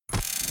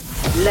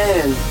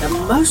Learn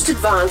the most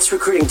advanced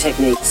recruiting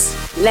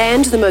techniques.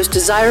 Land the most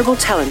desirable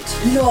talent.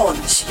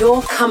 Launch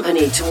your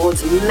company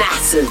towards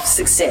massive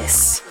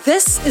success.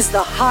 This is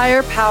the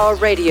Higher Power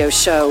Radio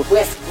Show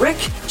with Rick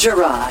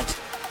Girard.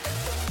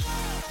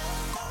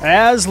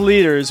 As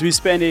leaders, we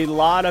spend a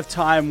lot of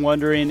time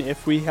wondering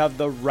if we have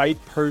the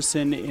right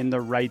person in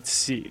the right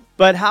seat.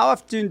 But how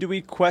often do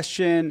we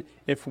question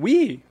if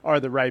we are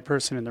the right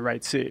person in the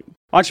right seat?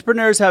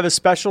 Entrepreneurs have a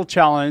special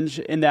challenge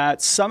in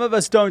that some of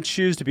us don't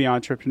choose to be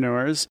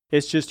entrepreneurs.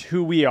 It's just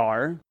who we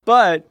are.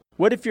 But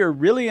what if you're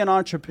really an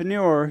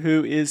entrepreneur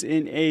who is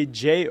in a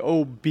job,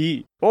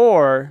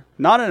 or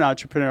not an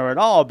entrepreneur at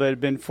all, but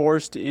have been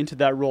forced into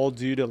that role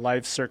due to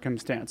life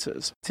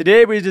circumstances?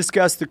 Today, we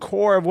discuss the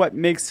core of what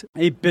makes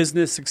a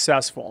business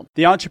successful,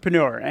 the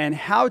entrepreneur, and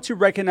how to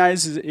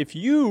recognize if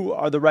you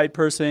are the right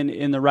person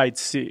in the right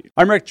seat.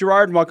 I'm Rick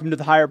Girard, and welcome to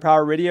the Higher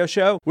Power Radio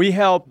Show. We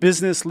help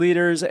business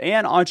leaders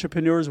and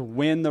entrepreneurs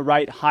win the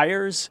right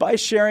hires by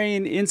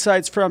sharing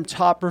insights from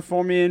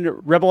top-performing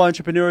rebel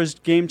entrepreneurs,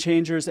 game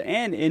changers,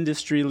 and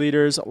industry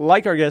leaders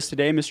like our guest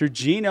today, Mr.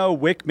 Gino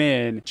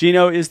Wickman.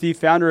 Gino is the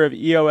founder of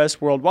EOS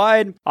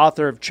Worldwide,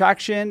 author of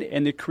Traction,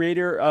 and the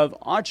creator of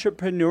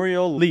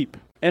Entrepreneurial Leap.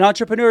 An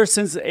entrepreneur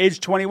since age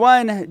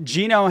 21,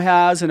 Gino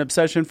has an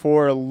obsession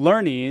for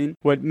learning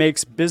what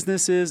makes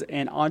businesses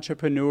and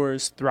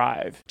entrepreneurs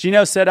thrive.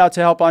 Gino set out to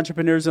help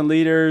entrepreneurs and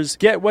leaders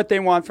get what they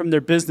want from their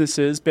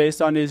businesses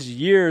based on his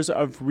years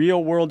of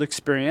real-world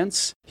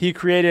experience. He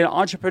created an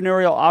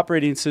Entrepreneurial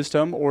Operating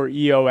System, or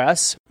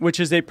EOS, which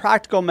is a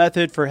practical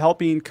method for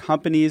helping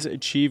companies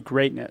achieve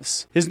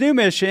greatness. His new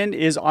mission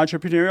is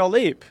Entrepreneurial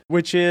Leap,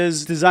 which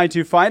is designed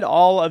to find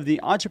all of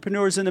the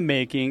entrepreneurs in the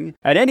making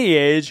at any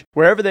age,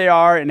 wherever they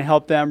are, and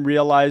help them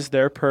realize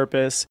their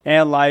purpose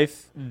and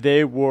life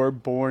they were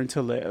born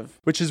to live,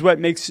 which is what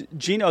makes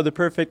Gino the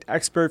perfect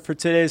expert for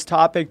today's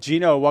topic.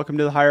 Gino, welcome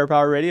to the Higher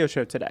Power Radio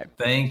Show today.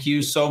 Thank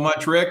you so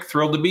much, Rick.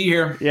 Thrilled to be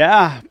here.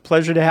 Yeah,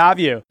 pleasure to have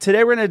you.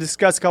 Today, we're going to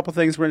discuss a couple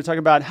things. We're going to talk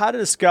about how to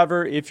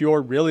discover if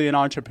you're really an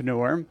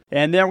entrepreneur,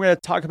 and then we're going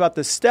to talk about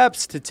the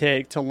steps to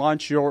take to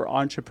launch your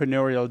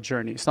entrepreneurial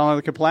journey. Sound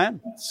like a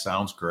plan?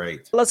 Sounds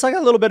great. Let's talk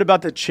a little bit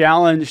about the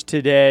challenge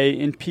today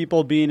in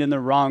people being in the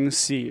wrong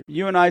seat.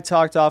 You and I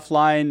talked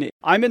offline.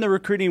 I'm in the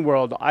recruiting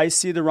world. I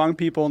see the wrong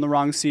people in the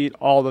wrong seat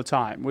all the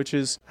time, which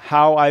is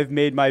how I've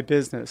made my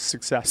business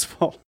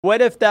successful.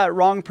 What if that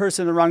wrong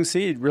person in the wrong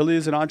seat really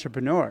is an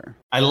entrepreneur?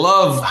 I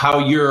love how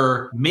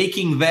you're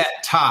making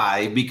that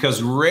tie,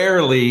 because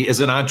rarely is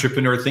an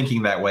entrepreneur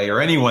thinking that way,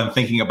 or anyone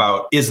thinking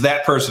about, is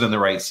that person in the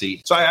right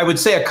seat? So I would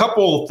say a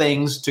couple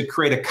things to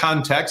create a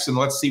context, and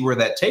let's see where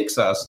that takes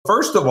us.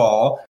 First of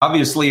all,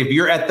 obviously, if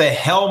you're at the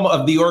helm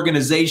of the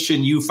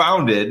organization you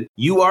founded,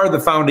 you are the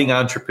founding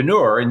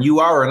entrepreneur, and you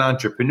are an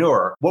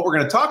entrepreneur. What we're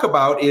going to talk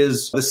about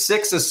is the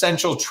 6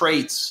 essential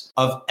traits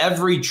of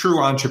every true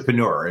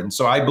entrepreneur. And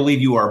so I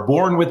believe you are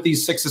born with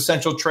these 6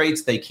 essential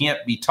traits. They can't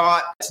be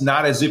taught. It's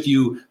not as if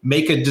you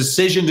make a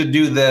decision to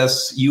do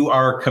this. You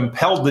are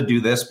compelled to do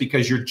this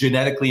because you're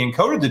genetically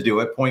encoded to do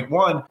it. Point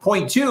 1.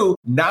 Point 2,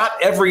 not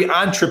every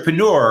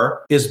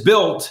entrepreneur is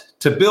built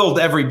to build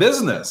every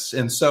business.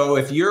 And so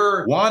if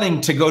you're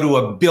wanting to go to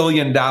 $1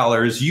 billion,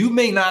 you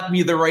may not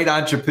be the right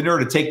entrepreneur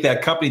to take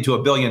that company to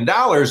 $1 billion.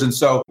 And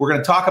so we're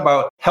going to talk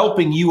about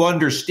helping you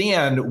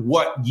understand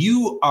what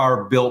you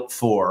are built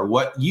for,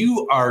 what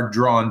you are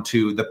drawn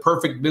to, the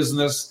perfect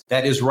business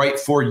that is right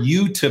for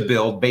you to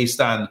build based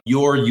on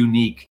your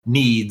unique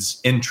needs,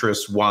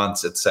 interests,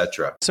 wants,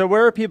 etc. So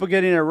where are people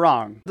getting it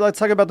wrong? Let's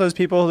talk about those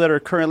people that are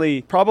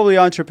currently probably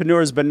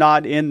entrepreneurs, but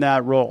not in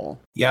that role.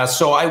 Yeah,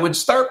 so I would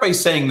start by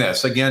saying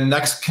this. Again,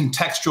 next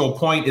contextual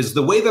point is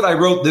the way that I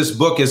wrote this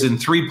book is in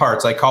 3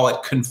 parts. I call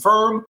it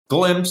Confirm,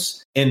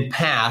 Glimpse, and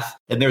Path.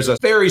 And there's a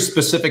very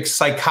specific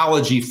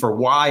psychology for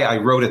why I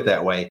wrote it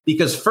that way.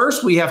 Because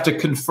first we have to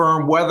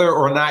confirm whether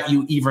or not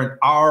you even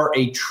are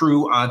a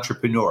true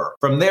entrepreneur.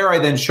 From there, I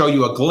then show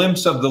you a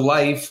glimpse of the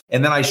life,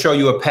 and then I show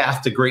you a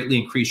path to greatly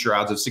increase your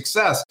odds of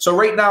success. So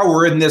right now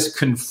we're in this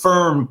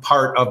confirm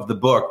part of the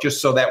book,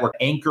 just so that we're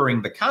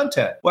anchoring the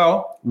content.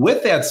 Well,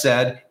 with that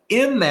said,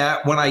 in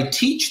that, when I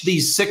teach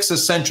these 6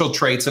 essential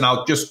traits, and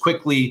I'll just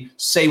quickly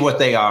say what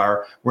they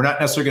are, we're not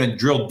necessarily going to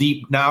drill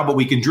deep now, but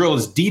we can drill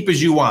as deep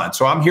as you want.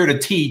 So I'm here to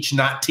teach,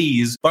 not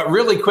tease. But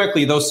really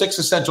quickly, those 6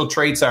 essential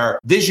traits are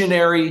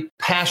visionary,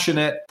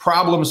 passionate,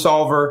 problem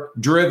solver,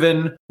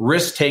 driven,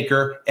 risk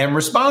taker, and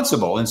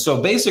responsible. And so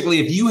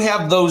basically, if you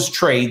have those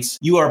traits,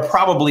 you are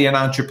probably an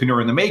entrepreneur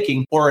in the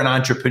making or an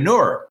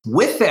entrepreneur.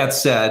 With that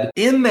said,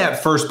 in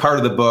that first part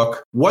of the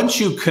book, once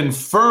you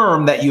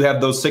confirm that you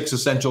have those 6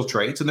 essential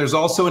traits, and There's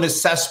also an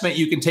assessment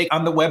you can take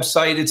on the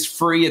website. It's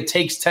free. It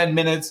takes 10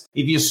 minutes.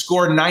 If you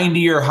score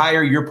 90 or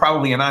higher, you're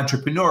probably an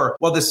entrepreneur.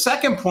 Well, the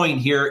second point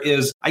here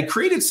is I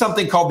created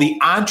something called the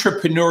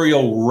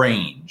entrepreneurial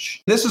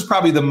range. This is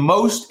probably the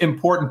most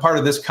important part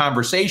of this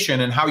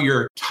conversation and how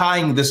you're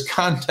tying this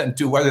content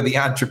to whether the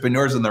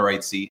entrepreneur's in the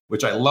right seat,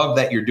 which I love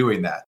that you're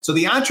doing that. So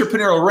the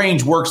entrepreneurial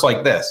range works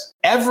like this.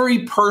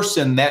 Every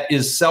person that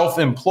is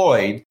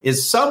self-employed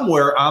is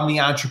somewhere on the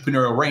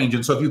entrepreneurial range.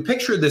 And so if you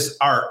picture this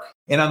arc,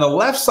 and on the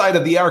left side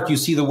of the arc, you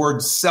see the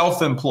word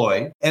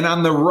self-employed. And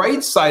on the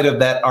right side of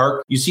that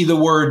arc, you see the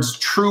words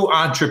true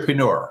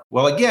entrepreneur.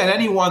 Well, again,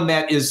 anyone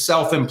that is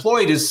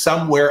self-employed is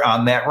somewhere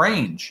on that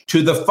range.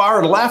 To the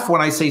far left,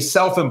 when I say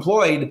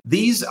self-employed,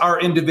 these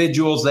are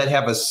individuals that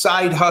have a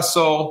side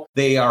hustle.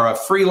 They are a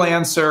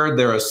freelancer.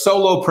 They're a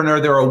solopreneur.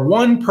 They're a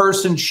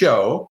one-person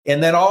show.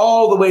 And then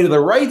all the way to the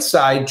right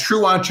side,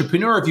 true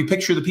entrepreneur, if you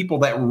picture the people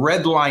that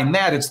redline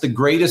that, it's the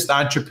greatest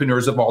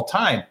entrepreneurs of all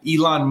time.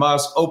 Elon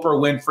Musk, Oprah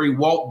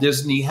Winfrey, Walt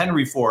Disney,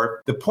 Henry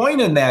Ford. The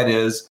point in that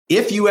is,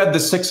 if you have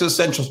the 6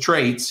 essential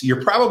traits,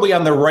 you're probably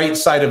on the right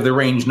side of the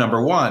range,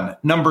 number one.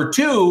 Number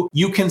two,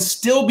 you can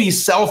still be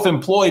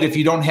self-employed if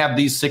you don't have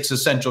these 6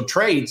 essential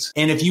traits.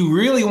 And if you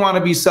really want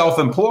to be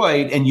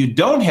self-employed and you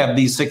don't have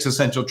these 6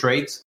 essential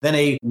traits, then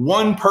a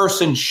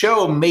one-person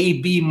show may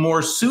be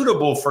more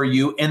suitable for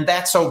you, and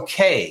that's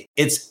okay.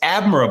 It's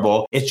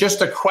admirable. It's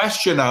just a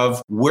question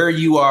of where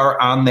you are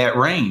on that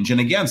range. And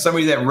again,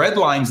 somebody that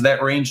redlines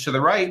that range to the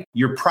right,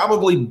 you're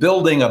probably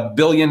building $1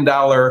 billion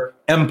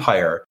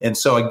empire. And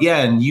so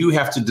again, you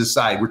have to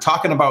decide. We're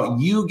talking about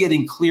you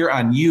getting clear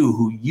on you,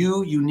 who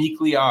you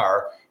uniquely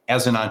are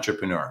as an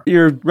entrepreneur.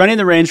 You're running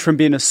the range from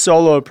being a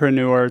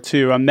solopreneur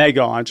to a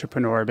mega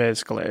entrepreneur,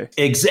 basically.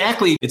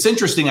 Exactly. It's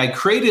interesting. I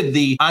created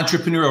the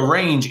entrepreneurial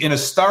range in a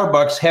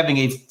Starbucks having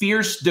a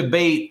fierce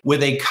debate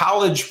with a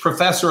college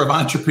professor of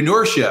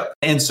entrepreneurship.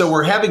 And so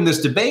we're having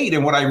this debate.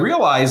 And what I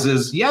realize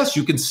is, yes,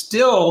 you can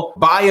still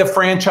buy a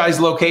franchise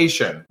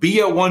location, be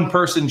a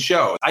one-person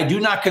show. I do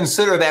not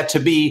consider that to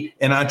be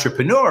an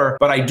entrepreneur,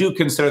 but I do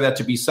consider that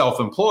to be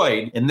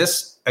self-employed. And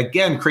this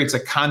again creates a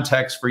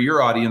context for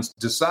your audience to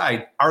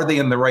decide, are they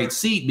in the right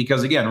seat?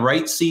 Because again,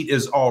 right seat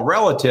is all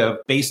relative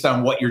based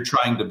on what you're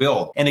trying to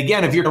build. And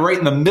again, if you're right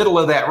in the middle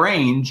of that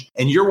range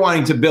and you're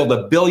wanting to build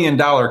 $1 billion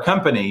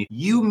company,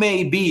 you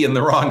may be in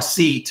the wrong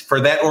seat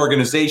for that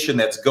organization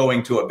that's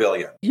going to $1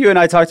 billion. You and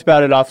I talked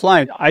about it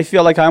offline. I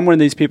feel like I'm one of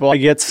these people. I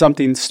get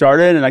something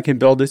started and I can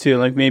build it to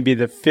like maybe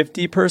the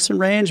 50-person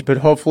range, but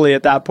hopefully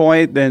at that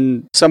point,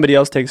 then somebody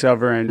else takes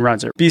over and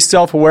runs it. Be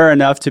self-aware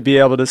enough to be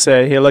able to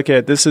say, hey, look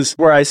at this is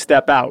where I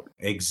step out.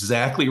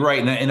 Exactly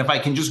right. And if I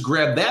can just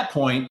grab that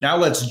point, now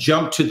let's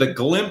jump to the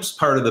Glimpse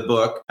part of the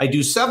book. I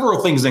do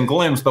several things in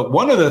Glimpse, but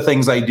one of the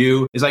things I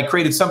do is I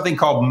created something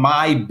called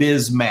My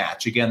Biz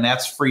Match. Again,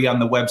 that's free on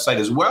the website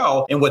as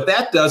well. And what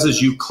that does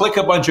is you click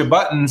a bunch of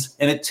buttons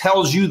and it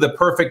tells you the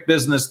perfect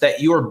business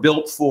that you're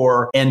built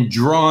for and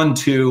drawn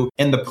to.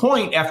 And the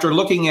point, after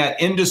looking at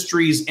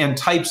industries and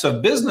types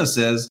of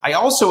businesses, I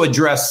also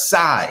address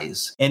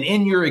size. And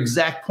in your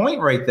exact point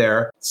right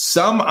there,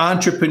 some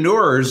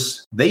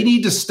entrepreneurs, they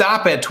need to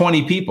stop at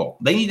 20 people.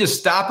 They need to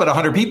stop at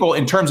 100 people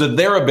in terms of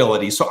their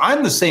ability. So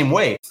I'm the same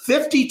way.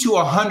 50 to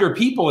 100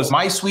 people is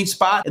my sweet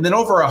spot. And then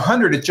over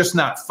 100, it's just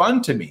not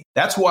fun to me.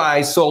 That's why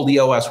I sold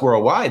EOS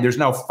Worldwide. There's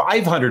now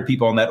 500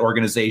 people in that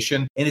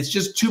organization, and it's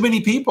just too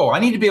many people. I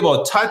need to be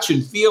able to touch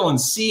and feel and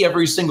see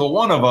every single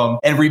one of them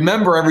and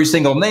remember every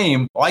single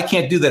name. Well, I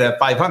can't do that at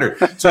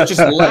 500. So it's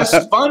just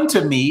less fun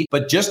to me,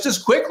 but just as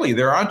quickly,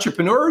 they're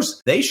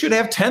entrepreneurs. They should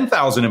have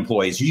 10,000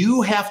 employees.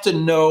 You have to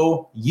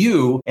know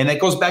you. And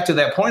that goes back to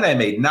that point I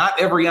made. Not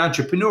every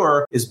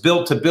entrepreneur is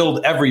built to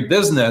build every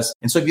business.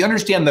 And so if you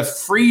understand the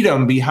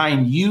freedom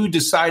behind you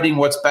deciding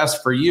what's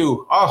best for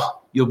you,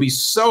 you'll be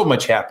so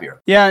much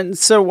happier. Yeah. And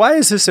so why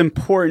is this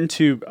important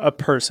to a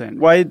person?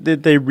 Why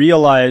did they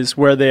realize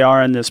where they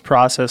are in this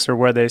process or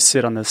where they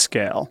sit on the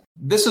scale?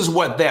 This is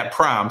what that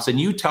prompts, and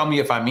you tell me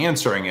if I'm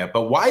answering it.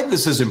 But why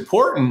this is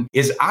important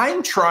is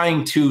I'm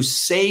trying to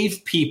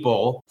save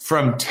people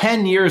from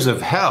 10 years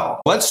of hell.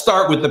 Let's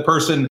start with the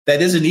person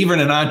that isn't even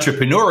an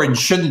entrepreneur and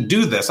shouldn't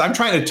do this. I'm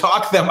trying to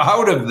talk them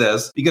out of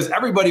this because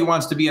everybody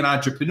wants to be an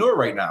entrepreneur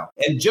right now.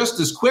 And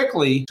just as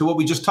quickly to what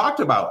we just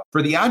talked about,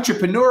 for the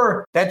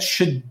entrepreneur that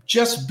should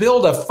just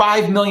build a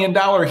 $5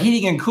 million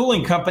heating and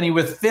cooling company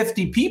with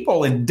 50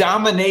 people and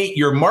dominate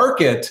your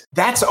market,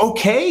 that's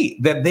okay.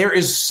 That there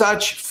is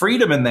such freedom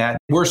in that.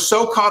 We're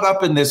so caught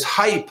up in this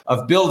hype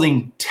of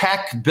building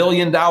tech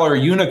billion-dollar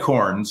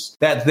unicorns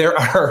that there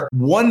are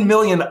 1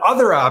 million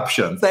other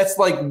options. That's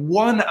like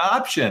one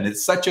option.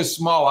 It's such a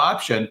small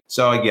option.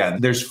 So again,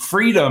 there's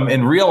freedom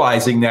in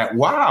realizing that,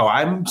 wow,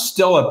 I'm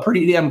still a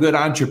pretty damn good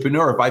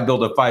entrepreneur if I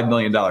build a $5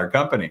 million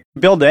company.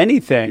 Build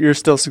anything, you're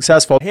still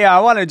successful. Hey, I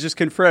want to just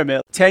confirm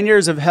it. 10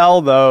 years of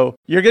hell, though,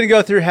 you're going to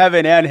go through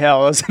heaven and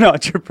hell as an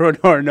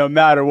entrepreneur, no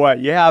matter what.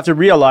 You have to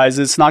realize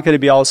it's not going to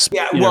be all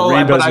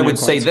rainbows. But I would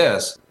say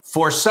this,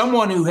 for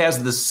someone who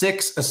has the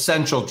 6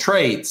 essential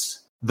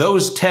traits,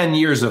 those 10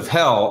 years of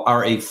hell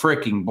are a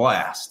freaking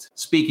blast.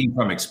 Speaking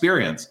from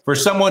experience, for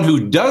someone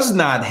who does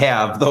not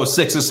have those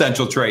 6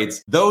 essential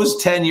traits,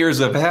 those 10 years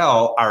of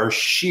hell are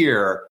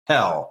sheer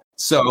hell.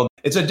 So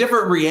it's a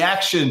different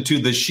reaction to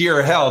the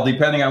sheer hell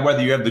depending on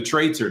whether you have the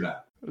traits or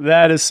not.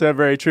 That is so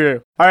very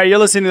true. All right, you're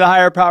listening to the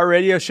Higher Power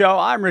Radio Show.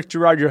 I'm Rick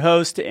Girard, your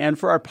host. And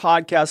for our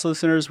podcast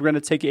listeners, we're going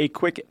to take a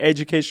quick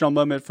educational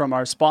moment from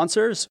our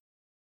sponsors.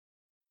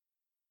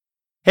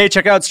 Hey,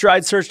 check out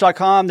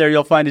stridesearch.com. There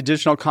you'll find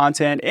additional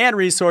content and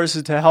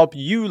resources to help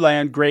you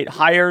land great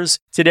hires.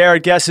 Today, our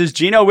guest is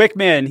Gino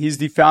Wickman. He's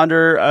the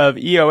founder of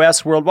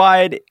EOS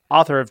Worldwide,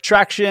 author of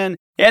Traction,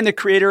 and the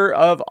creator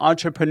of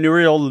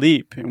Entrepreneurial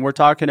Leap. And we're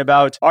talking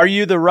about, are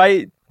you the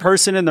right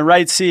person in the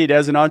right seat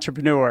as an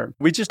entrepreneur?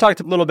 We just talked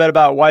a little bit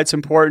about why it's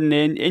important,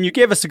 and you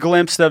gave us a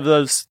glimpse of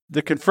those,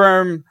 the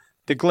confirm,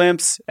 the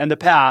glimpse, and the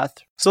path.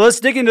 So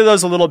let's dig into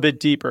those a little bit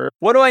deeper.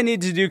 What do I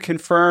need to do to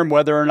confirm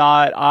whether or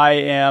not I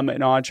am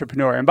an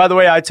entrepreneur? And by the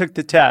way, I took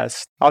the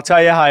test. I'll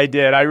tell you how I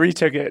did. I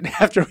retook it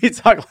after we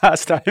talked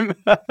last time.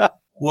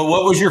 Well,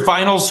 what was your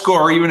final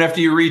score even after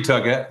you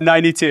retook it?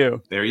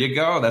 92. There you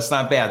go. That's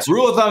not bad. So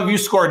rule of thumb, if you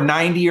scored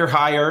 90 or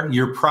higher,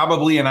 you're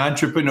probably an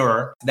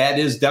entrepreneur. That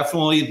is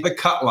definitely the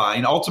cut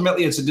line.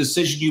 Ultimately, it's a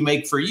decision you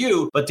make for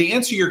you. But to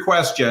answer your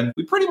question,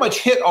 we pretty much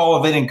hit all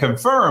of it in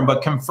confirm.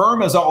 But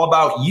confirm is all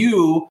about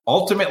you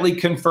ultimately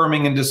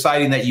confirming and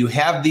deciding that you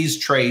have these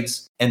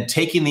traits and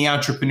taking the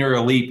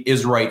entrepreneurial leap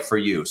is right for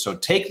you. So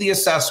take the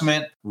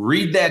assessment,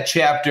 read that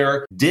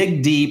chapter,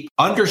 dig deep,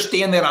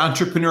 understand that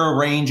entrepreneurial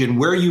range and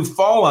where you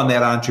fall on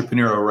that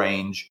entrepreneurial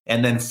range.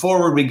 And then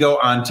forward we go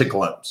on to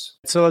Glimpse.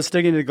 So let's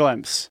dig into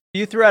Glimpse.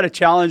 You threw out a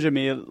challenge at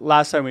me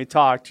last time we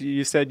talked.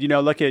 You said,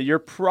 look, you're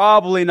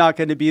probably not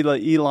going to be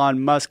the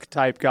Elon Musk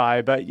type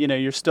guy, but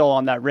you're still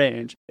on that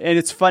range. And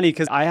it's funny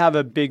because I have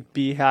a big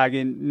BHAG,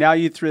 and now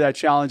you threw that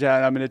challenge out,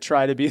 and I'm going to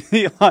try to be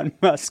the Elon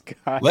Musk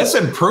guy.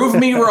 Listen, prove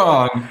me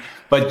wrong.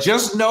 But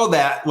just know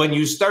that when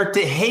you start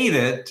to hate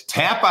it,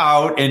 tap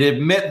out and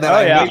admit that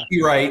I might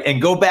be right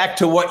and go back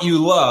to what you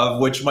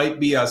love, which might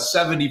be a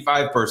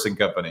 75-person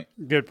company.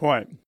 Good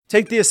point.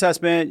 Take the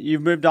assessment.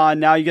 You've moved on.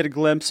 Now you get a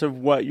glimpse of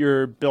what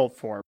you're built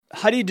for.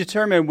 How do you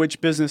determine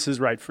which business is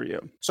right for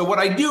you? So what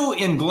I do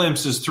in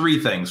Glimpse is 3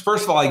 things.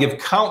 First of all, I give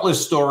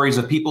countless stories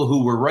of people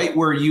who were right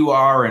where you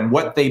are and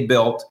what they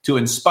built to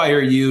inspire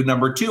you.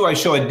 Number 2, I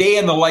show a day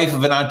in the life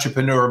of an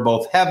entrepreneur,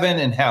 both heaven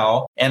and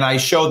hell. And I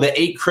show the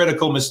 8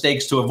 critical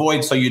mistakes to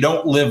avoid so you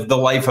don't live the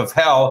life of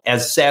hell,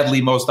 as sadly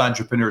most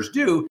entrepreneurs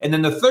do. And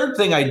then the third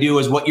thing I do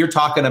is what you're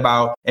talking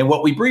about and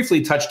what we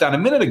briefly touched on a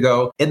minute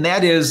ago, and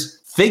that is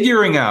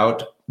figuring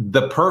out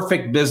the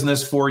perfect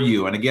business for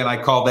you. And again, I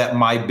call that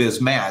my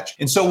biz match.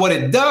 And so what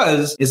it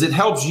does is it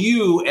helps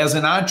you as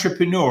an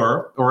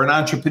entrepreneur or an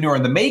entrepreneur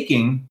in the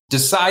making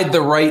decide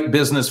the right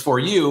business for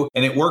you.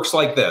 And it works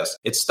like this.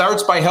 It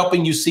starts by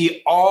helping you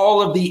see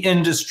all of the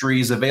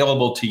industries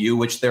available to you,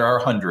 which there are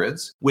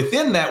hundreds.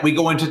 Within that, we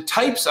go into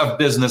types of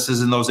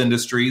businesses in those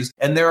industries.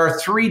 And there are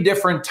 3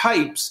 different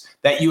types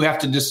that you have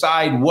to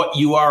decide what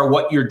you are,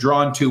 what you're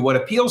drawn to, what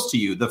appeals to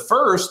you. The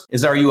first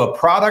is, are you a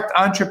product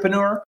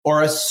entrepreneur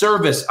or a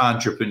service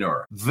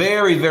entrepreneur?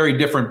 Very, very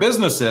different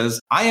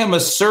businesses. I am a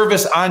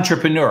service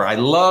entrepreneur. I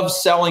love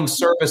selling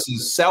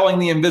services, selling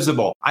the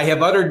invisible. I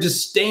have utter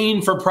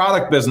disdain for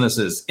product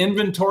businesses.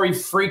 Inventory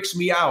freaks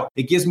me out.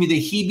 It gives me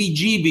the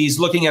heebie-jeebies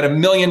looking at $1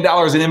 million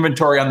in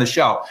inventory on the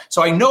shelf.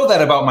 So I know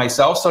that about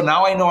myself. So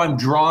now I know I'm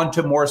drawn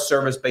to more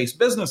service-based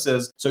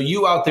businesses. So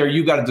you out there,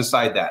 you got to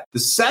decide that. The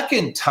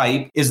second type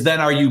is then,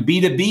 are you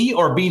B2B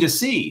or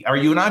B2C? Are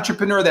you an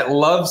entrepreneur that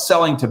loves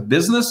selling to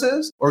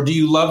businesses, or do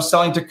you love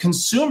selling to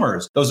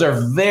consumers? Those are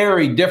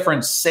very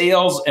different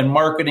sales and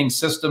marketing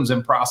systems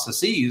and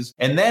processes.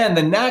 And then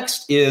the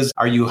next is,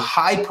 are you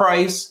high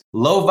price,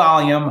 low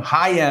volume,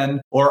 high end,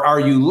 or are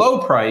you low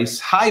price,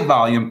 high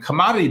volume,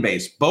 commodity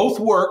based? Both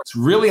work. It's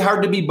really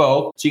hard to be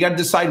both. So you got to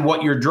decide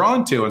what you're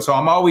drawn to. And so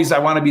I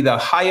want to be the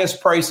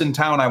highest price in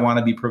town. I want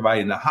to be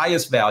providing the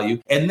highest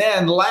value. And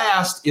then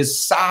last is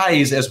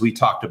size, as we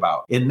talked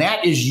about. And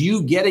that is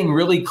you getting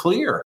really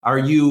clear. Are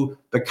you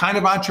the kind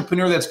of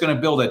entrepreneur that's going to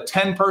build a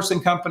 10-person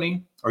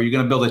company, or are you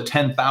going to build a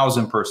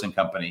 10,000-person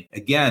company?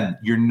 Again,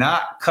 you're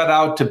not cut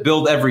out to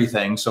build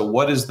everything. So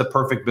what is the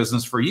perfect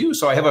business for you?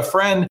 So I have a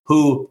friend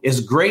who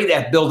is great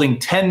at building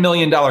 $10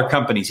 million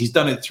companies. He's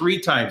done it 3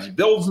 times. He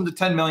builds them to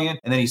 10 million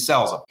and then he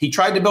sells them. He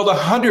tried to build a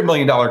 $100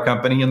 million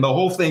company and the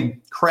whole thing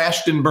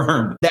crashed and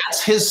burned.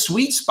 That's his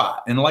sweet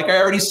spot. And like I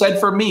already said,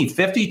 for me,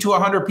 50 to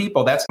 100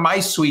 people, that's my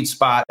sweet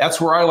spot.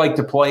 That's where I like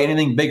to play.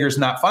 Anything bigger is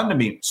not fun to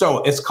me.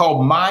 So it's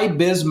called My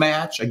Biz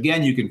Match.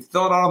 Again, you can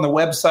fill it out on the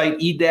website,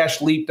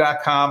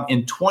 e-leap.com.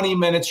 In 20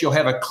 minutes, you'll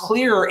have a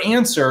clearer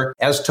answer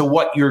as to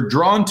what you're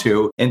drawn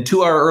to. And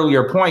to our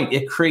earlier point,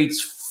 it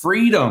creates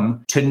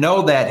freedom to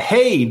know that,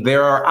 hey,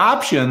 there are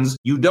options.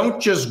 You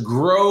don't just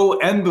grow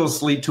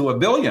endlessly to $1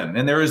 billion.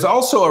 And there is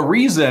also a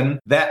reason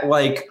that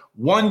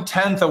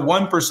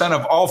 0.1%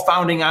 of all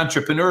founding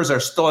entrepreneurs are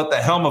still at the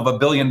helm of $1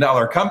 billion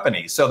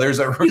company. So there's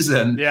a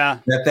reason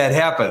that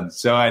happens.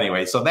 So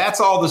anyway, so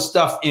that's all the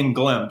stuff in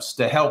Glimpse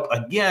to help,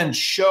 again,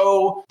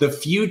 show the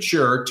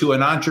future to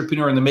an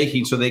entrepreneur in the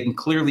making so they can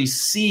clearly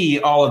see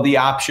all of the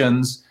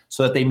options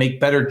so that they make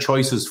better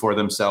choices for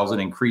themselves and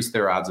increase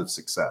their odds of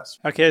success.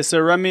 Okay, so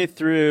run me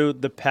through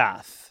the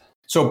path.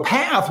 So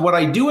path, what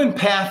I do in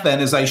path then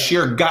is I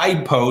share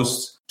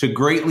guideposts to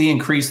greatly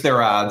increase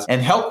their odds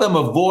and help them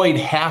avoid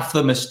half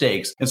the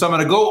mistakes. And so I'm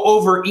going to go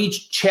over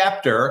each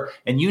chapter,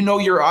 and you know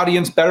your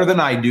audience better than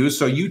I do.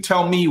 So you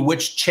tell me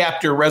which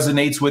chapter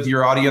resonates with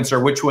your audience or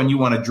which one you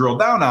want to drill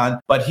down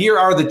on. But here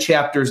are the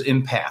chapters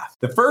in path.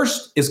 The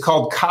first is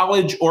called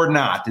College or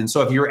Not. And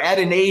so if you're at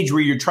an age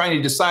where you're trying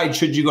to decide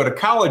should you go to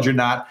college or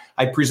not,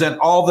 I present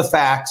all the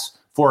facts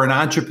for an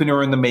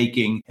entrepreneur in the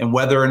making and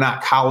whether or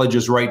not college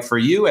is right for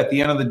you. At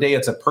the end of the day,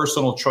 it's a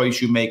personal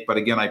choice you make. But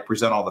again, I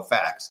present all the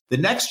facts. The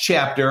next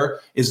chapter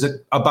is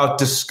about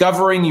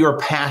discovering your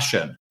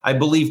passion. I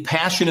believe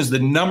passion is the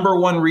number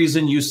one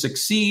reason you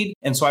succeed.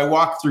 And so I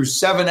walk through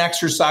 7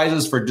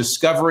 exercises for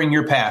discovering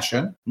your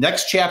passion.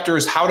 Next chapter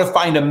is how to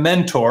find a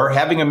mentor.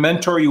 Having a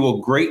mentor, you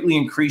will greatly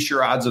increase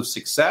your odds of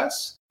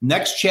success.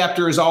 Next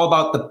chapter is all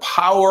about the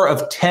power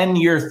of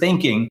 10-year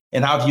thinking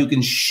and how if you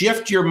can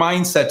shift your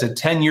mindset to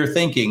 10-year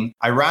thinking,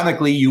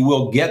 ironically, you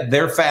will get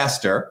there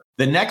faster.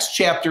 The next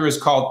chapter is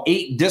called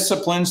 8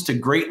 Disciplines to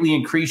Greatly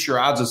Increase Your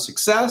Odds of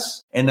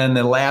Success. And then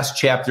the last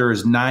chapter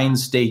is 9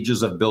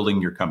 Stages of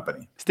Building Your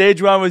Company.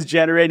 Stage 1 was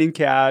generating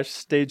cash.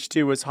 Stage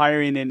 2 was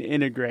hiring an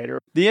integrator.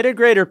 The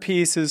integrator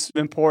piece is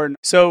important.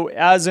 So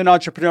as an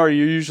entrepreneur,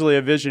 you're usually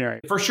a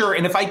visionary. For sure.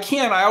 And if I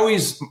can,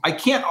 I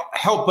can't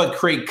help but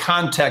create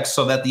context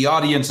so that the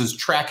audience is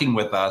tracking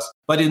with us.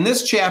 But in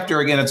this chapter,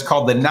 again, it's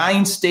called the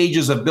 9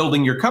 Stages of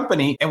Building Your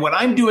Company. And what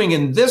I'm doing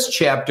in this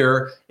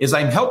chapter is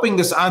I'm helping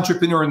this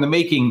entrepreneur in the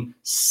making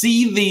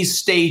see these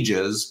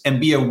stages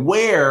and be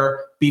aware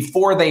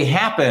before they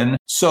happen,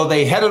 so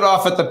they head it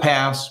off at the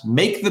pass,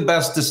 make the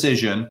best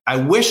decision. I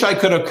wish I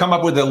could have come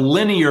up with a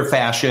linear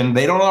fashion.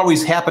 They don't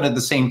always happen at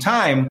the same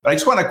time, but I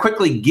just want to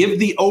quickly give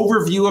the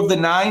overview of the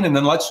 9, and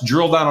then let's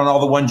drill down on all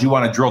the ones you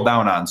want to drill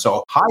down on.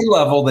 So high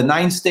level, the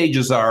 9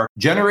 stages are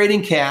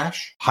generating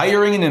cash,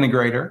 hiring an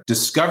integrator,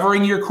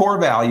 discovering your core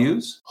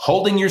values,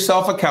 holding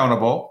yourself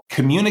accountable,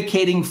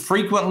 communicating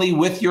frequently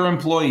with your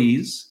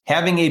employees,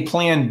 having a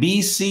plan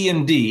B, C,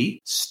 and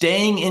D,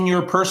 staying in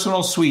your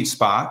personal sweet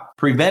spot,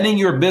 preventing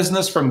your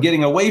business from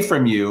getting away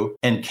from you,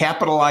 and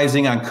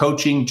capitalizing on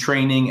coaching,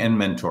 training, and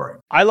mentoring.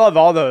 I love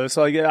all those.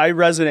 So I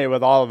resonate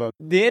with all of them.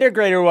 The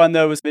integrator one,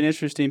 though, was an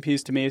interesting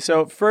piece to me.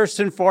 So first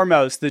and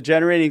foremost, the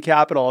generating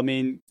capital,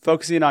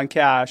 focusing on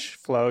cash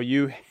flow,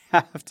 you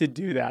have to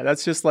do that.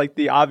 That's just like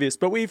the obvious,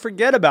 but we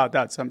forget about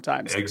that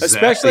sometimes,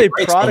 especially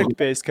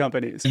product-based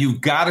companies. You've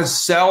got to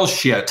sell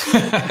shit.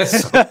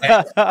 So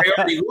that's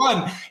priority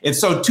 1. And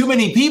so too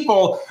many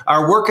people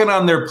are working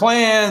on their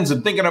plans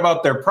and thinking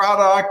about their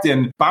product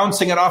and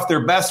bouncing it off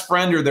their best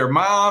friend or their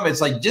mom.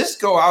 It's like,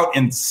 just go out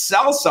and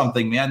sell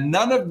something, man.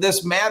 None of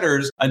this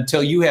matters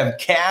until you have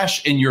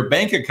cash in your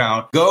bank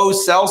account. Go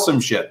sell some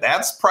shit.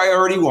 That's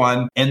priority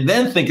 1. And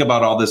then think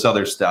about all this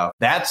other stuff.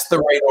 That's the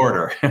right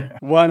order.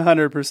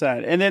 100%.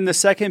 And then the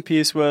second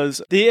piece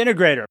was the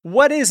integrator.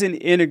 What is an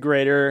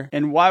integrator,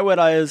 and why would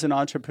I as an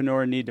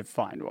entrepreneur need to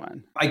find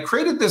one? I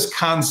created this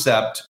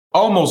concept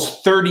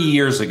almost 30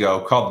 years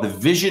ago called the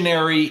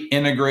visionary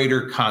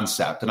integrator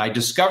concept. And I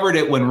discovered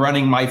it when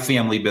running my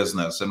family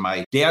business. And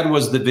my dad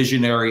was the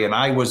visionary and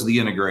I was the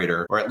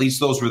integrator, or at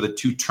least those were the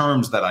 2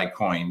 terms that I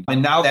coined.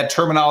 And now that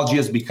terminology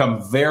has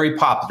become very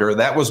popular.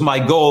 That was my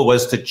goal,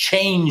 was to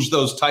change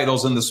those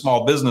titles in the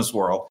small business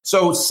world.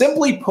 So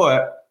simply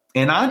put,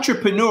 an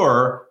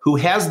entrepreneur who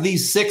has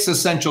these 6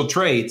 essential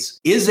traits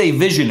is a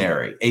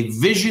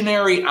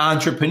visionary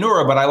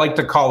entrepreneur, but I like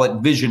to call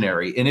it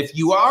visionary. And if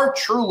you are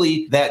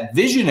truly that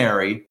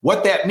visionary,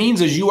 what that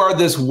means is you are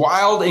this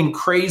wild and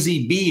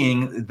crazy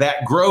being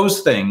that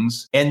grows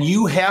things, and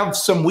you have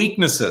some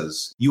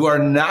weaknesses. You are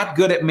not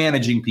good at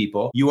managing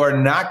people. You are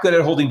not good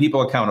at holding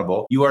people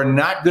accountable. You are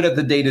not good at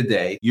the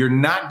day-to-day. You're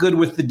not good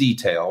with the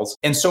details.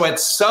 And so at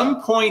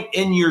some point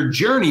in your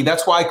journey,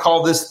 that's why I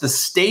call this the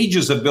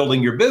stages of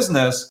building your business.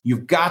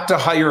 You've got to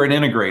hire an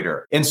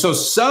integrator. And so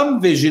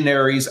some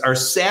visionaries are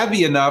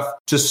savvy enough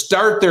to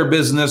start their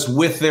business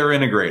with their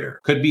integrator.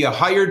 Could be a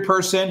hired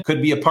person,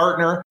 could be a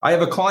partner. I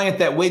have a client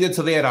that waited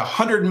till they had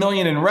 $100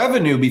 million in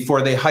revenue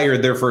before they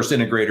hired their first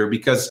integrator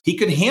because he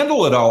could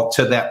handle it all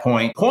to that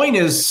point. Point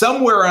is,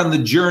 somewhere on the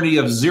journey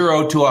of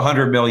 0 to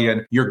 100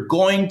 million, you're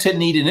going to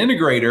need an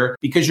integrator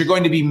because you're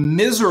going to be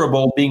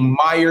miserable being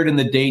mired in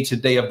the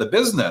day-to-day of the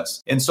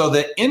business. And so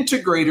the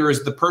integrator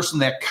is the person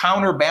that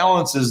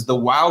counterbalances the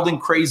wild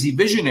and crazy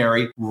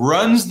visionary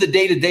runs the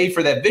day-to-day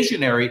for that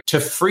visionary to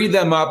free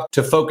them up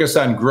to focus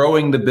on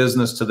growing the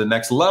business to the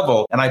next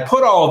level. And I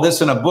put all of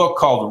this in a book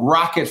called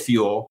Rocket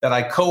Fuel that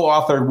I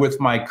co-authored with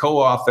my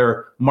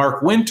co-author,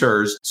 Mark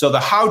Winters. So the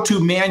how-to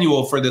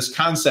manual for this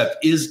concept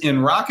is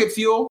in Rocket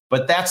Fuel,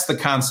 but that's the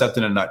concept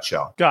in a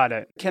nutshell. Got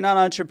it. Can an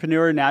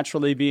entrepreneur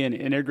naturally be an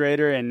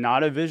integrator and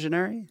not a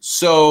visionary?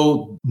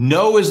 So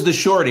no is the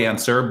short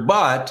answer,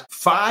 but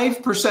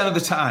 5% of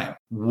the time,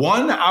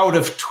 1 out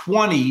of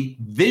 20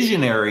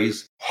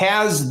 visionaries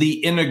has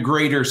the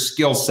integrator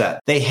skill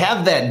set. They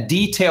have that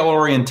detail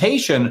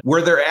orientation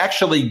where they're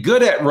actually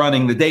good at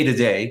running the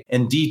day-to-day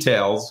and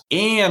details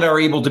and are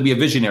able to be a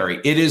visionary.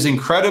 It is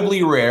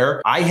incredibly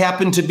rare. I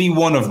happen to be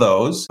one of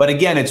those, but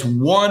again, it's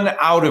 1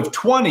 out of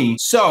 20.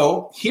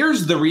 So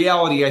here's the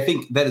reality. I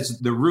think that is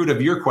the root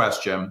of your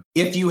question.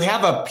 If you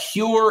have a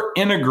pure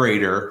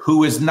integrator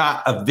who is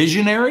not a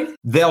visionary,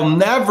 they'll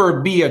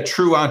never be a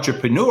true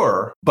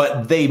entrepreneur,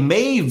 but they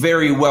may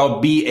very well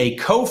be a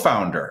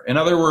co-founder. In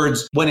other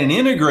words, when an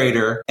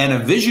integrator and a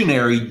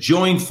visionary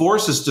join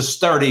forces to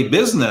start a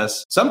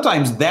business,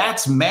 sometimes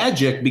that's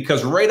magic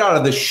because right out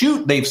of the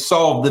chute, they've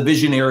solved the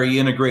visionary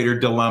integrator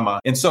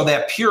dilemma. And so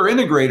that pure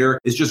integrator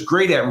is just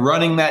great at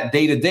running that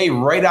day-to-day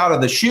right out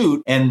of the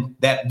chute, and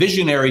that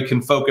visionary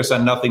can focus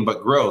on nothing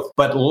but growth.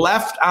 But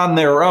left on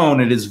their own,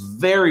 it is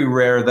very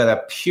rare that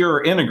a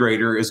pure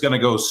integrator is going to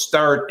go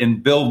start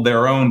and build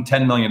their own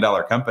 $10 million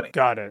company.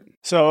 Got it.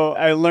 So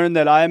I learned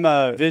that I'm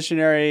a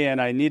visionary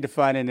and I need to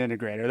find an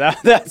integrator.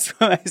 That's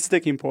my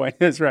sticking point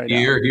is right now.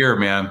 Here,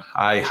 man.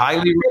 I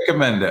highly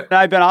recommend it.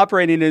 I've been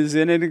operating as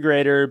an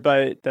integrator,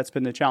 but that's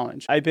been the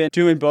challenge. I've been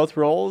doing both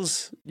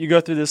roles. You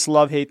go through this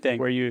love-hate thing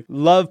where you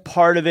love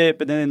part of it,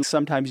 but then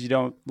sometimes you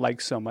don't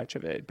like so much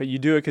of it, but you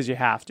do it because you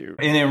have to.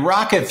 And in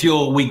Rocket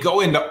Fuel, we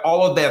go into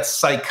all of that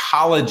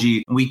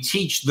psychology. And we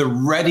teach the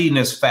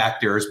readiness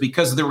factors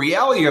because the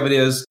reality of it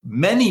is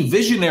many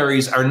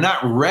visionaries are not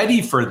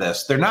ready for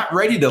this. They're not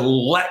ready to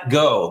let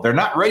go. They're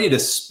not ready to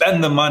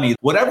spend the money.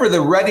 Whatever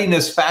the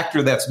readiness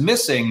factor that's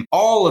missing,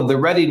 all of the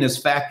readiness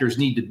factors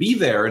need to be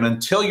there. And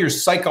until you're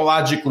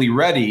psychologically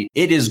ready,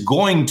 it is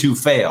going to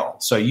fail.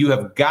 So you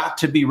have got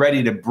to be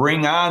ready to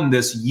bring on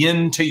this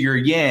yin to your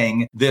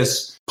yang,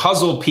 this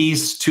puzzle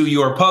piece to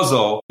your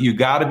puzzle. You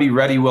got to be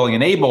ready, willing,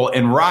 and able.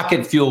 And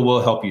Rocket Fuel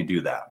will help you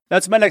do that.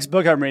 That's my next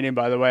book I'm reading,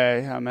 by the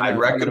way. I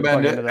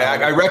recommend it.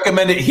 I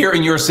recommend it here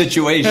in your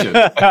situation.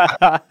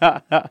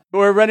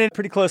 We're running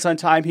pretty close on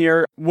time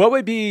here. What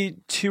would be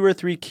 2 or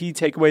 3 key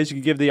takeaways you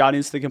could give the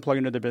audience that can plug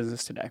into their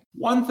business today?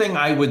 One thing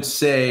I would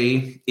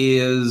say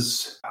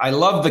is I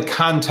love the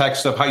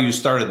context of how you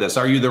started this.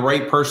 Are you the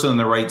right person in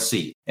the right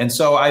seat? And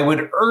so I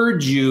would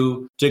urge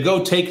you to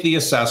go take the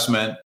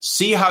assessment,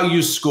 see how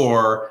you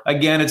score.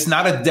 Again, it's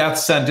not a death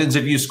sentence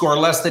if you score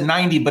less than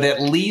 90, but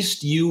at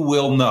least you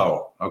will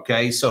know.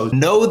 Okay, so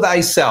know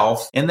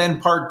thyself. And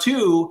then part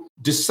 2,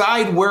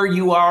 decide where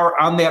you are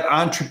on that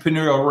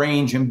entrepreneurial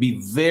range and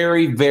be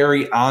very,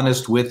 very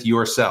honest with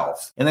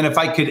yourself. And then if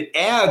I could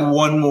add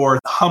one more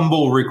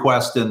humble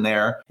request in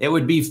there, it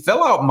would be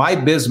fill out My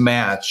Biz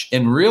Match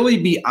and really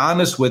be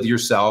honest with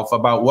yourself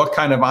about what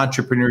kind of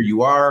entrepreneur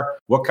you are,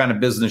 what kind of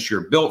business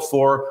you're built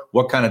for,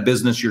 what kind of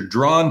business you're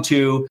drawn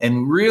to,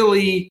 and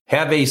really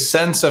have a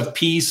sense of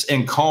peace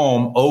and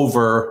calm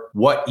over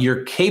what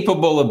you're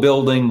capable of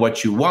building,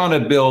 what you want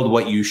to build,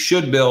 what you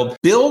should build.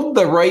 Build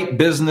the right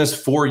business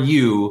for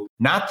you,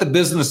 not the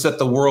business that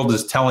the world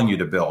is telling you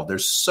to build.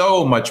 There's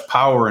so much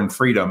power and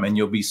freedom, and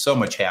you'll be so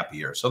much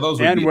happier. So those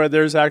would be where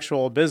there's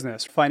actual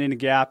business, finding a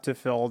gap to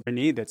fill the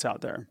need that's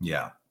out there.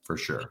 Yeah. For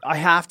sure. I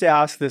have to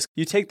ask this.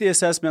 You take the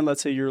assessment,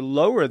 let's say you're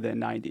lower than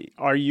 90.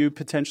 Are you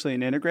potentially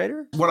an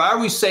integrator? What I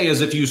always say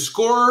is if you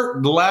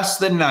score less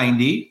than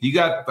 90, you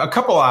got a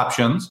couple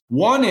options.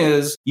 One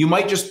is you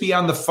might just be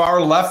on the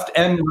far left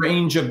end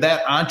range of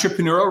that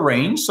entrepreneurial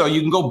range. So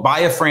you can go buy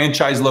a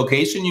franchise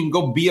location. You can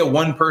go be a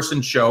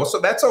one-person show. So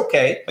that's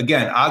okay.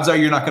 Again, odds are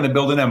you're not going to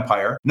build an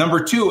empire.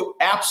 Number 2,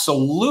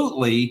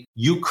 absolutely,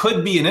 you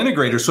could be an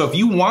integrator. So if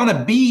you want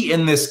to be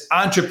in this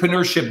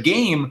entrepreneurship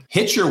game,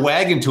 hitch your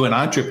wagon to an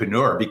entrepreneur.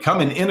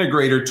 Become an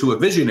integrator to a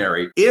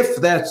visionary if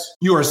that's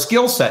your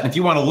skill set. And if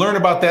you want to learn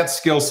about that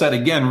skill set,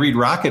 again, read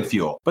Rocket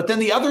Fuel. But then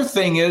the other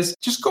thing is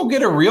just go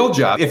get a real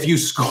job. If you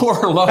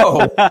score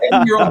low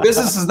and your own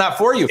business is not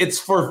for you, it's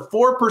for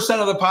 4%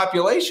 of the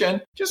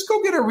population, just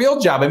go get a real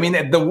job. I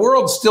mean, the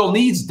world still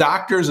needs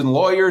doctors and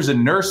lawyers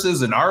and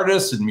nurses and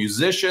artists and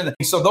musicians.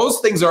 So those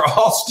things are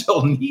all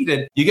still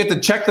needed. You get to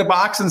check the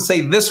box and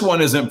say, this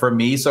one isn't for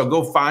me. So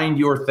go find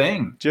your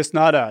thing. Just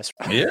not us.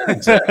 Yeah,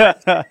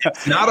 exactly.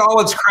 It's not all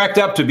it's cracked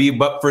up to be,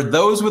 but for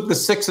those with the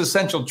 6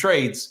 essential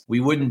traits, we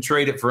wouldn't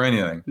trade it for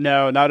anything.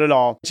 No, not at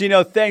all.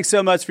 Gino, thanks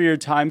so much for your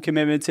time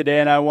commitment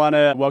today, and I want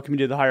to welcome you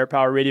to the Higher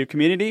Power Radio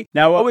community.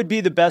 Now, what would be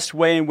the best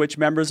way in which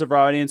members of our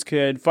audience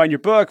could find your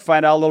book,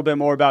 find out a little bit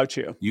more about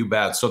you? You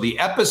bet. So the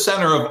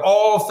epicenter of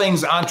all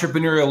things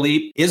Entrepreneurial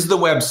Leap is the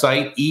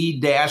website,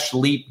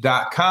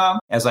 e-leap.com.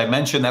 As I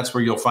mentioned, that's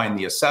where you'll find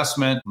the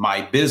assessment,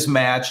 My Biz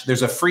Match.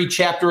 There's a free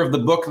chapter of the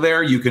book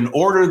there. You can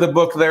order the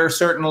book there,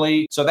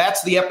 certainly. So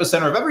that's the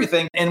epicenter of everything.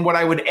 thing. And what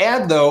I would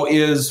add, though,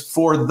 is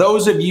for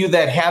those of you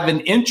that have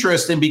an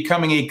interest in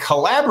becoming a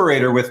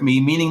collaborator with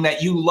me, meaning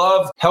that you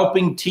love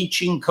helping,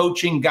 teaching,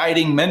 coaching,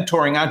 guiding,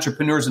 mentoring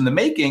entrepreneurs in the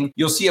making,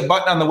 you'll see a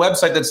button on the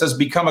website that says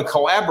become a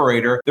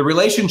collaborator. The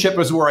relationship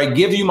is where I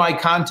give you my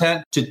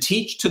content to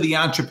teach to the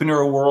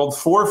entrepreneurial world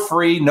for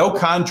free, no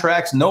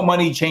contracts, no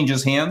money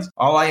changes hands.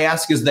 All I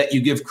ask is that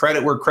you give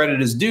credit where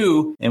credit is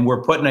due, and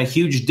we're putting a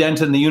huge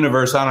dent in the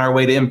universe on our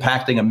way to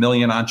impacting 1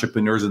 million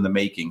entrepreneurs in the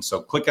making.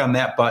 So click on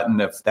that button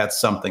if that's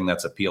something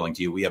that's appealing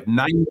to you. We have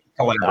 90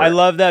 collaborators. I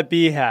love that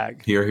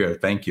BHAG. Here.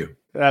 Thank you.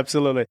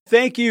 Absolutely.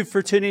 Thank you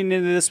for tuning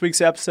into this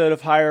week's episode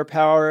of Higher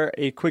Power.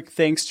 A quick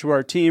thanks to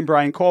our team,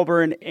 Brian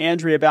Colburn,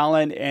 Andrea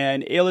Ballin,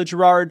 and Ayla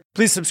Gerard.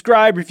 Please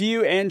subscribe,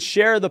 review, and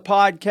share the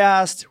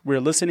podcast. We're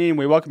listening.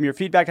 We welcome your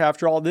feedback.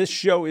 After all, this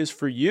show is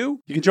for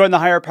you. You can join the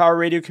Higher Power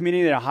Radio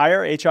community at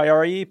Higher,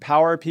 H-I-R-E,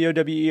 Power,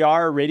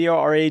 P-O-W-E-R, radio,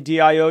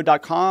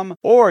 R-A-D-I-O.com,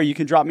 or you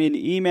can drop me an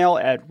email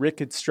at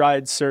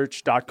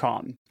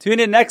rick@stridesearch.com. Tune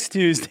in next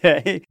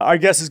Tuesday. Our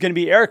guest is going to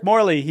be Eric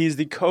Morley. He's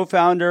the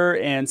co-founder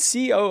and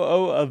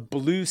COO of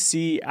Blue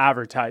Sea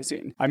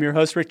Advertising. I'm your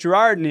host, Rick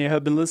Gerard, and you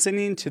have been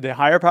listening to the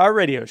Higher Power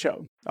Radio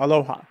Show.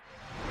 Aloha.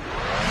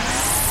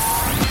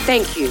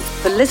 Thank you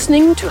for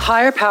listening to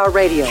Higher Power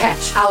Radio.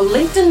 Catch our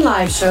LinkedIn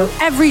Live show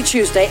every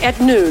Tuesday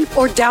at noon,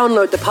 or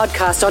download the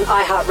podcast on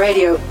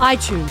iHeartRadio,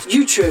 iTunes,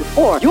 YouTube,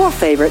 or your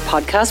favorite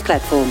podcast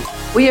platform.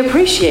 We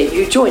appreciate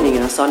you joining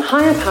us on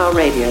Higher Power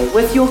Radio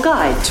with your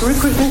guide to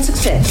recruitment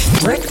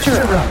success, Rick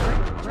Gerard.